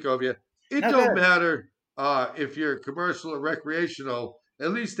to speak over you. It No, don't good. matter if you're commercial or recreational.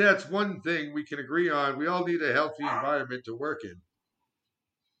 At least that's one thing we can agree on. We all need a healthy environment to work in.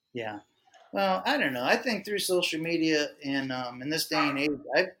 Yeah. Well, I don't know. I think through social media and in this day and age,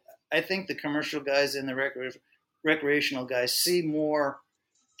 I think the commercial guys and the recreational guys see more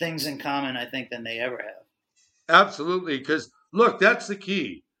things in common, I think, than they ever have. Absolutely, because look, that's the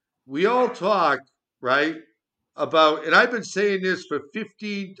key. We all talk, right, about, and I've been saying this for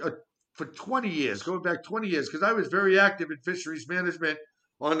 20 years, going back 20 years, because I was very active in fisheries management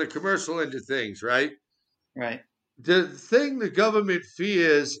on the commercial end of things, right? Right. The thing the government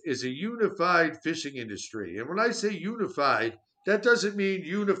fears is a unified fishing industry. And when I say unified, that doesn't mean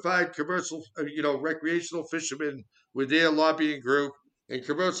unified commercial, recreational fishermen with their lobbying group and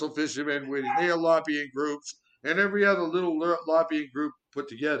commercial fishermen with their lobbying groups and every other little lobbying group put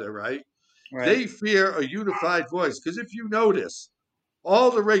together, right? Right. They fear a unified voice. Because if you notice,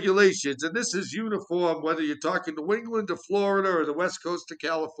 all the regulations, and this is uniform whether you're talking New England to Florida or the West Coast to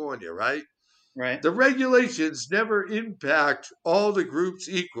California, right? Right. The regulations never impact all the groups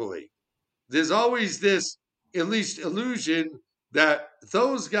equally. There's always this, at least, illusion that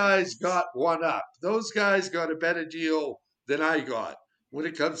those guys got one up. Those guys got a better deal than I got when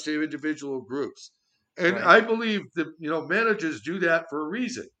it comes to individual groups. And Right. I believe that, managers do that for a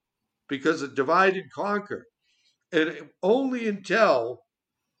reason because of divide and conquer. And only until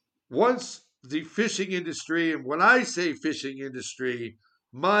once the fishing industry, and when I say fishing industry,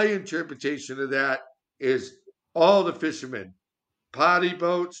 my interpretation of that is all the fishermen, potty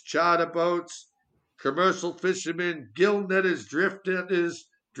boats, charter boats, commercial fishermen, gill netters, drift netters,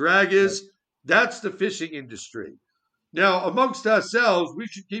 draggers. That's the fishing industry. Now, amongst ourselves, we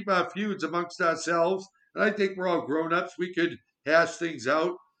should keep our feuds amongst ourselves. And I think we're all grown ups. We could hash things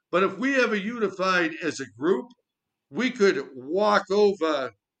out. But if we ever unified as a group, we could walk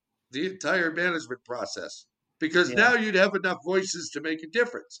over the entire management process because Yeah. now you'd have enough voices to make a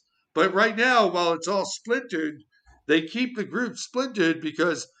difference. But right now, while it's all splintered, they keep the group splintered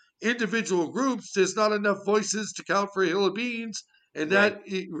because individual groups, there's not enough voices to count for a hill of beans. And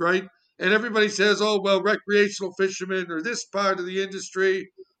Right. right? And everybody says, oh, well, recreational fishermen or this part of the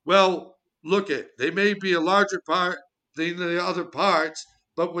industry. Well, look they may be a larger part than the other parts,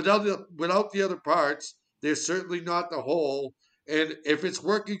 but without the other parts, they're certainly not the whole. And if it's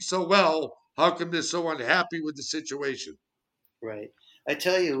working so well, how come they're so unhappy with the situation? Right. I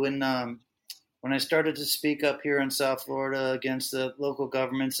tell you, when I started to speak up here in South Florida against the local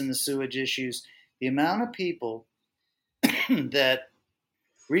governments and the sewage issues, the amount of people that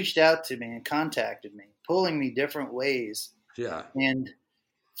reached out to me and contacted me, pulling me different ways Yeah. and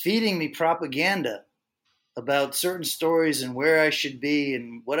feeding me propaganda about certain stories and where I should be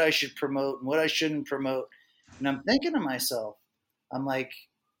and what I should promote and what I shouldn't promote. And I'm thinking to myself, I'm like,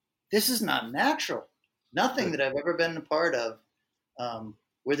 this is not natural. Nothing that I've ever been a part of,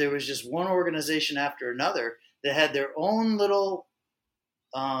 where there was just one organization after another that had their own little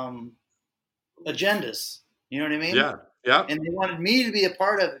agendas. You know what I mean? Yeah. Yeah. And they wanted me to be a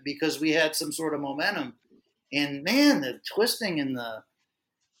part of it because we had some sort of momentum. And man, the twisting and the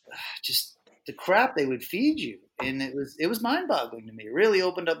just the crap they would feed you, and it was mind boggling to me. It really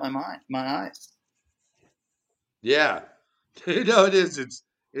opened up my eyes. Yeah. It is.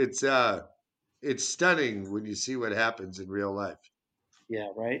 It's stunning when you see what happens in real life. Yeah,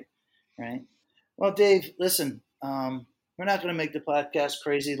 right, right. Well, Dave, listen, we're not going to make the podcast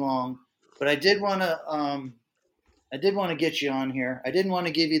crazy long, but I did want to get you on here. I didn't want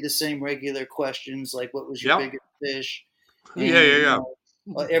to give you the same regular questions like what was your Yep. biggest fish, Yeah, and yeah,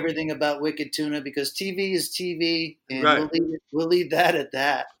 yeah. everything about Wicked Tuna because TV is TV, and Right. we'll leave that at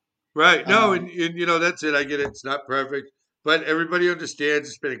that. Right. No, Um, and that's it. I get it. It's not perfect. But everybody understands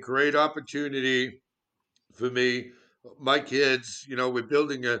it's been a great opportunity for me. My kids, we're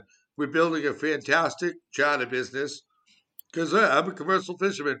building a fantastic charter business. Because I'm a commercial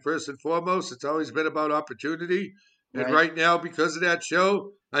fisherman first and foremost. It's always been about opportunity. And right, right now, because of that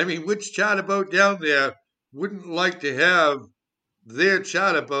show, I mean, which charter boat down there wouldn't like to have their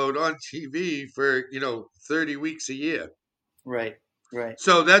charter boat on TV for, 30 weeks a year? right, right,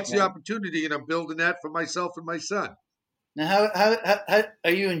 So that's the right. opportunity, and I'm building that for myself and my son. Now, how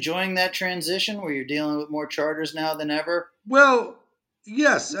are you enjoying that transition where you're dealing with more charters now than ever? Well,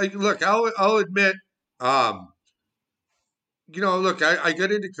 yes. Look, I'll admit, um, look, I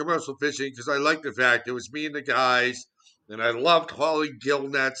got into commercial fishing because I liked the fact it was me and the guys, and I loved hauling gill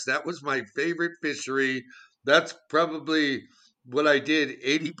nets. That was my favorite fishery. That's probably what I did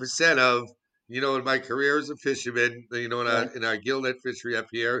 80% of, in my career as a fisherman, in Right, our gill net fishery up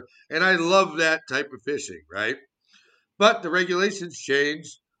here. And I love that type of fishing, right? but the regulations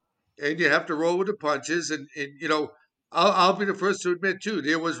change, and you have to roll with the punches. And I'll be the first to admit too,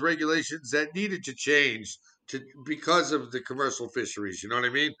 there was regulations that needed to change because of the commercial fisheries. You know what I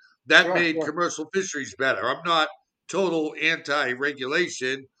mean? That Sure, made sure. commercial fisheries better. I'm not total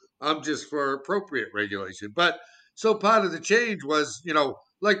anti-regulation. I'm just for appropriate regulation. But so part of the change was,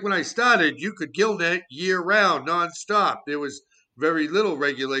 like when I started, you could gill net year round, nonstop. There was very little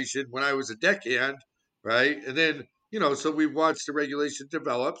regulation when I was a deckhand, right? And then so we watched the regulation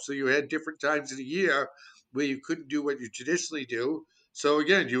develop. So you had different times of the year where you couldn't do what you traditionally do. So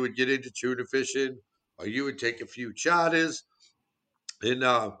again, you would get into tuna fishing, or you would take a few charters. And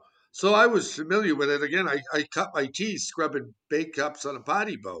so I was familiar with it. Again, I cut my teeth scrubbing bait cups on a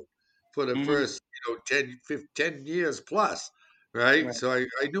potty boat for the Hmm. first 10 years plus, right? Right. So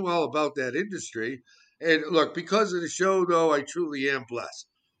I knew all about that industry. And look, because of the show, though, I truly am blessed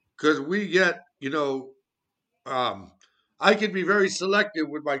because we get, um, I can be very selective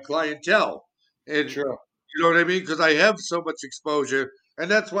with my clientele. And Sure. you know what I mean? Because I have so much exposure. And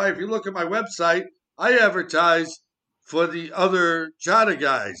that's why if you look at my website, I advertise for the other charter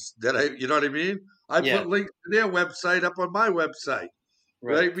guys you know what I mean? I Yeah. put links to their website up on my website,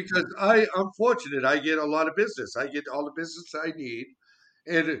 Right. right? Because I'm fortunate. I get a lot of business. I get all the business I need.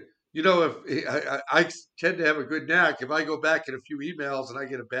 And, if I tend to have a good knack, if I go back in a few emails and I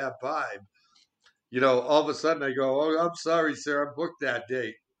get a bad vibe, all of a sudden I go, "Oh, I'm sorry, sir, I'm booked that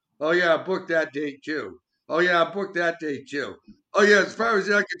date." "Oh yeah, I'm booked that date too." "Oh yeah, I'm booked that date too." "Oh yeah, as far as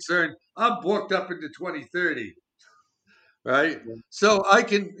I'm concerned, I'm booked up into 2030." Right? Yeah. So I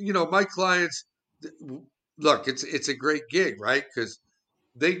can, my clients look, it's a great gig, right? Because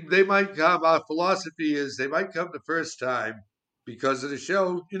they might come. Our philosophy is they might come the first time because of the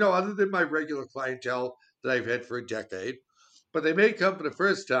show. Other than my regular clientele that I've had for a decade, but they may come for the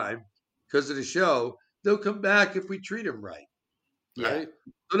first time because of the show. They'll come back if we treat them right, Yeah. right?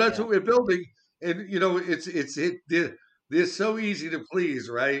 So that's Yeah. what we're building, and they're so easy to please,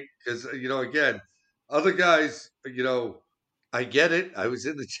 right? Because again, other guys, I get it. I was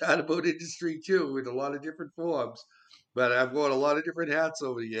in the China boat industry too, in a lot of different forms, but I've worn a lot of different hats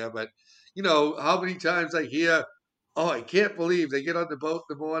over the year. But how many times I hear, "Oh, I can't believe they get on the boat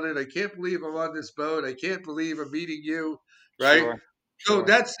in the morning. I can't believe I'm on this boat. I can't believe I'm meeting you." Right? Sure. So Sure.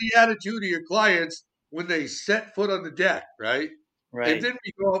 that's the attitude of your clients when they set foot on the deck, right? And Right. then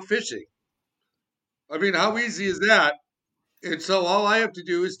we go out fishing. I mean, how easy is that? And so all I have to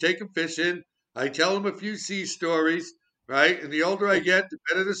do is take them fishing. I tell them a few sea stories, right? And the older I get, the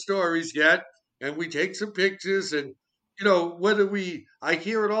better the stories get. And we take some pictures. And I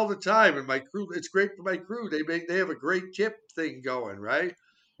hear it all the time. And my crew, it's great for my crew. They have a great tip thing going, right?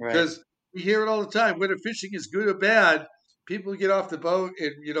 Right. Because we hear it all the time. Whether fishing is good or bad, people get off the boat,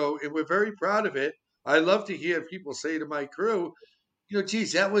 and and we're very proud of it. I love to hear people say to my crew,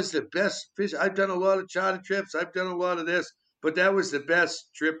 geez, that was the best fish. I've done a lot of charter trips. I've done a lot of this, but that was the best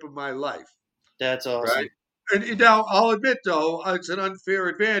trip of my life, That's awesome. right? And now I'll admit, though, it's an unfair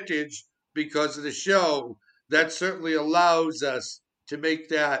advantage because of the show that certainly allows us to make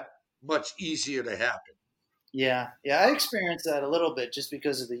that much easier to happen. Yeah. Yeah. I experienced that a little bit just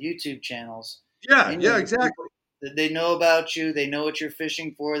because of the YouTube channels. Yeah, And yeah, exactly. they know about you. They know what you're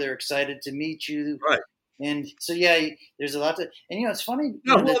fishing for. They're excited to meet you. Right. And so, yeah, there's a lot to, and it's funny,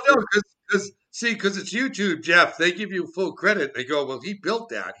 No, well, no, because it's YouTube, Jeff. They give you full credit. They go, well, he built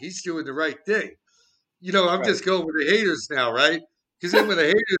that. He's doing the right thing. I'm right. just going with the haters now, right? Because then when the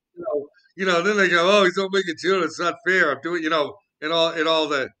haters, then they go, "Oh, he's not making tuna. It's not fair. I'm doing, and all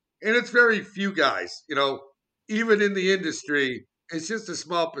the, and it's very few guys, even in the industry, it's just a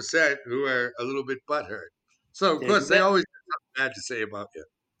small percent who are a little bit butthurt. So of Dude, course they always have something bad to say about you.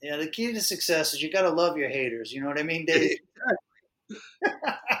 yeah, the key to success is you got to love your haters. You know what I mean, Dave?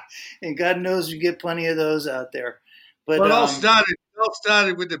 And God knows you get plenty of those out there. But Well, it all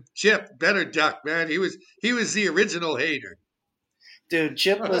started with the Chip Better Duck, man. He was the original hater. dude,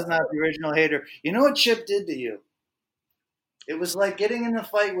 Chip was not the original hater. You know what Chip did to you? It was like getting in a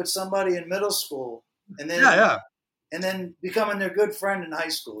fight with somebody in middle school, and then Yeah, yeah, and then becoming their good friend in high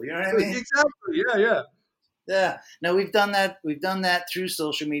school. You know what I mean? exactly. Yeah, yeah. Yeah. No, we've done that. We've done that through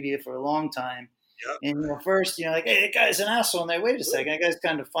social media for a long time. Yeah. And first, like, hey, that guy's an asshole. And they wait a second, that guy's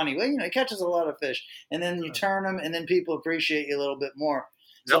kind of funny. Well, he catches a lot of fish. And then you turn him, and then people appreciate you a little bit more.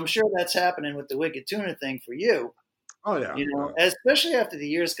 So Yep. I'm sure that's happening with the Wicked Tuna thing for you. Oh yeah. Especially after the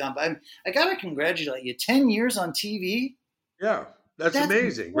years gone by. I got to congratulate you. 10 years on TV. Yeah, that's That's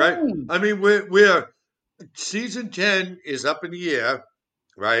amazing, right? insane. I mean, we're season 10 is up in the air,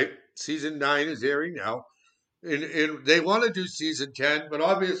 right? Season 9 is airing now, and they want to do season 10, but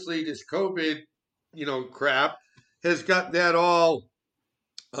obviously this COVID, crap has got that all.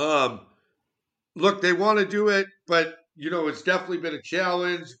 Look, they want to do it, but it's definitely been a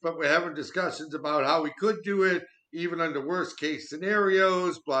challenge. But we're having discussions about how we could do it, even under worst case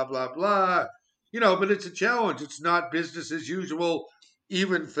scenarios. Blah blah blah. But it's a challenge. It's not business as usual,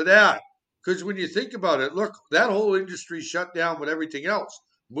 even for that. Because when you think about it, look, that whole industry shut down with everything else.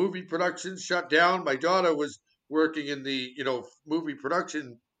 Movie production shut down. My daughter was working in the movie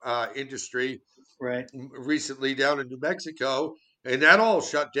production industry Right. recently down in New Mexico, and that all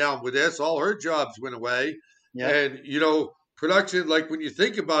shut down with this. All her jobs went away. Yeah. And production, like when you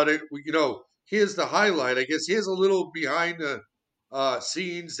think about it, here's the highlight. I guess here's a little behind the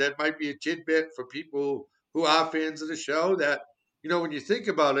scenes that might be a tidbit for people who are fans of the show. That when you think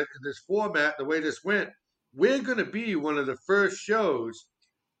about it in this format, the way this went, we're going to be one of the first shows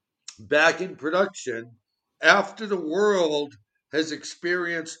back in production after the world has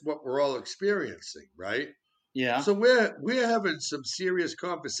experienced what we're all experiencing, right? Yeah. So we're having some serious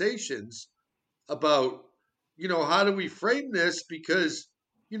conversations about, how do we frame this? Because,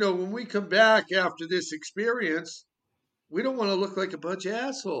 when we come back after this experience, we don't want to look like a bunch of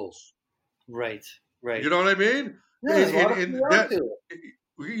assholes. Right. Right. You know what I mean? Yeah, there's a lot of PR to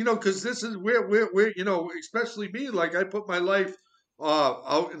it. Because this is we're especially me, like I put my life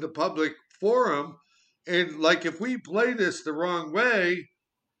out in the public forum, and like if we play this the wrong way,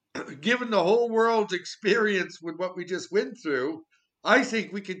 given the whole world's experience with what we just went through, I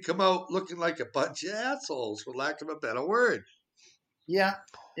think we could come out looking like a bunch of assholes, for lack of a better word. Yeah,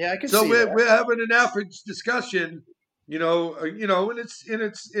 I can So see we're that. we're having an average discussion, and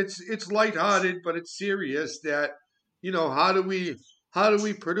it's lighthearted, but it's serious. That how do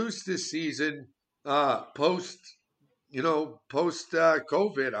we produce this season post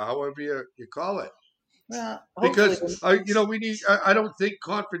COVID, or however you call it. Well, Because hopefully, we need. I don't think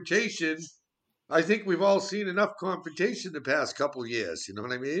confrontation. I think we've all seen enough confrontation the past couple of years. You know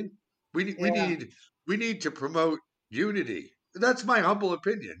what I mean? We Yeah. need to promote unity. That's my humble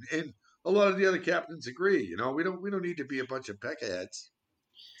opinion, and a lot of the other captains agree. We don't need to be a bunch of peckerheads.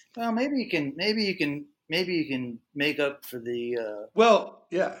 Well, maybe you can make up for the Well,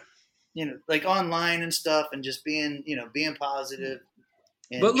 yeah. like online and stuff, and just being positive.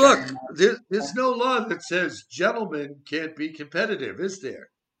 And But look, trying not- there's no law that says gentlemen can't be competitive, is there?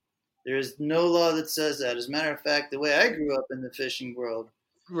 there is no law that says that. As a matter of fact, the way I grew up in the fishing world,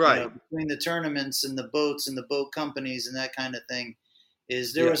 Right. between the tournaments and the boats and the boat companies and that kind of thing,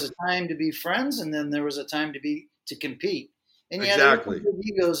 is there Yeah. was a time to be friends, and then there was a time to compete. And yeah, Exactly. there were some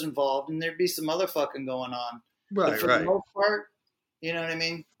big egos involved, and there'd be some other fucking going on. But Right. for Right. the most part, you know what I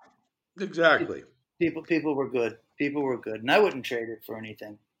mean? Exactly. People were good. People were good, and I wouldn't trade it for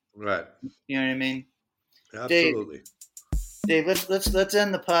anything. Right. You know what I mean? Absolutely. Dave, let's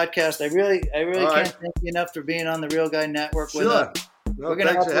end the podcast. I really All can't right. thank you enough for being on the Real Guy Network with Sure. us. No, We're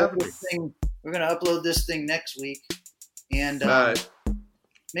gonna thanks for upload having me. this thing. We're gonna upload this thing next week, and All right.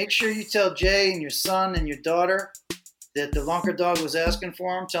 make sure you tell Jay and your son and your daughter that the Lunker dog was asking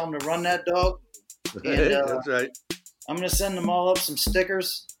for him. Tell him to run that dog. And, That's right. I'm gonna send them all up some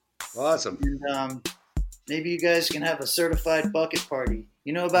stickers, Awesome. and maybe you guys can have a certified bucket party.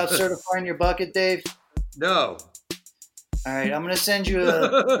 You know about certifying your bucket, Dave? No. All right, I'm gonna send you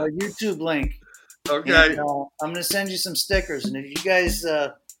a YouTube link. Okay. And, I'm going to send you some stickers, and if you guys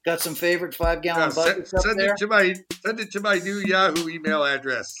got some favorite 5-gallon Yeah, buckets up send there, it to my new Yahoo email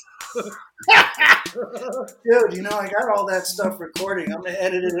address. dude, I got all that stuff recording. I'm going to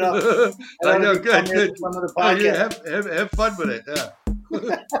edit it up. I know. Good. Good. Some of the Oh, yeah, podcast. have fun with it.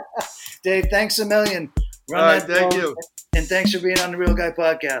 Yeah. Dave, thanks a million. Run All right. that Thank dog, you. and thanks for being on the Real Guy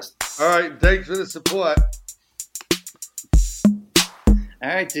Podcast. All right. Thanks for the support. All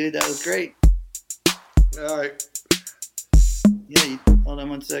right, dude, that was great. All right. Yeah, hold on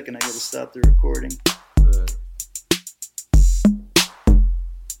one second. I got to stop the recording.